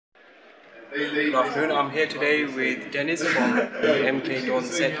Good afternoon. I'm here today with Dennis from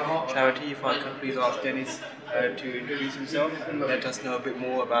MKDons Charity. If I could please ask Dennis to introduce himself and let us know a bit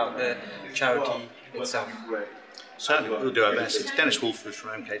more about the charity itself. Certainly, we'll do our best. It's Dennis Wooldford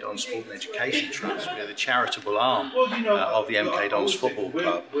from MKDons Sport and Education Trust. We're the charitable arm of the MKDons Football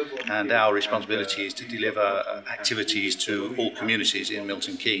Club, and our responsibility is to deliver activities to all communities in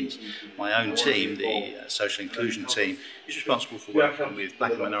Milton Keynes. My own team, the social inclusion team, is responsible for working with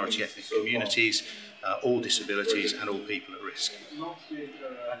black and minority ethnic communities, all disabilities and all people at risk.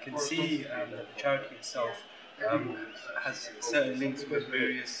 I can see that the charity itself has certain links with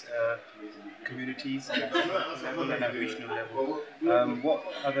various communities at local level and at regional level. What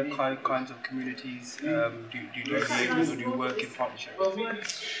other kinds of communities do you deal with, or do you work in partnership with?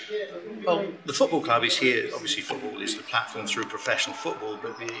 Well, the football club is here. Obviously, football is the platform through professional football,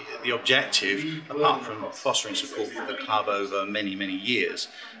 but the objective, apart from fostering support for the club over many years,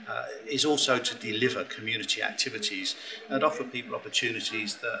 is also to deliver community activities and offer people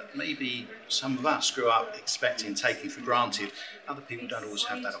opportunities that maybe some of us grew up expecting, taking for granted. Other people don't always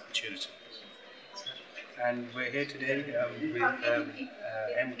have that opportunity. And we're here today with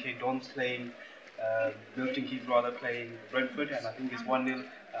MKDons playing Milton Keynes playing Brentford, and I think it's 1-0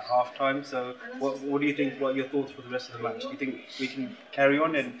 at half time. So what do you think, what are your thoughts for the rest of the match? Do you think we can carry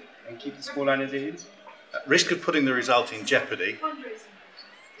on and keep the scoreline as it is? At risk of putting the result in jeopardy,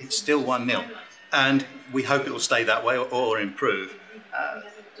 it's still 1-0, and we hope it will stay that way or improve.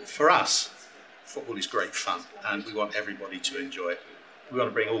 For us, football is great fun, and we want everybody to enjoy it. We want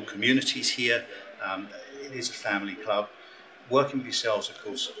to bring all communities here. It is a family club. Working with yourselves, of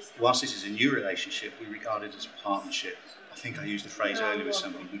course, whilst this is a new relationship, we regard it as a partnership. I think I used the phrase earlier with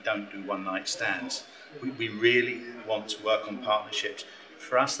somebody, we don't do one-night stands. We really want to work on partnerships.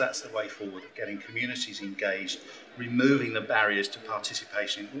 For us, that's the way forward, getting communities engaged, removing the barriers to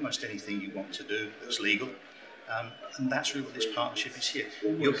participation in almost anything you want to do that's legal. And that's really what this partnership is here.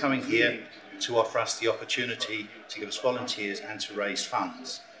 You're coming here to offer us the opportunity to give us volunteers and to raise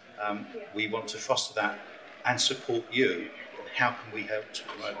funds. We want to foster that and support you. How can we help to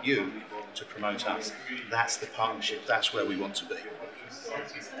promote you to promote us? That's the partnership, that's where we want to be.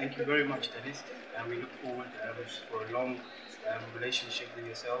 Thank you very much, Dennis, and we look forward for a long relationship with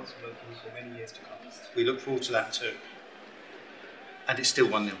yourselves, working for many years to come. We look forward to that too. And it's still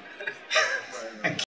 1-0.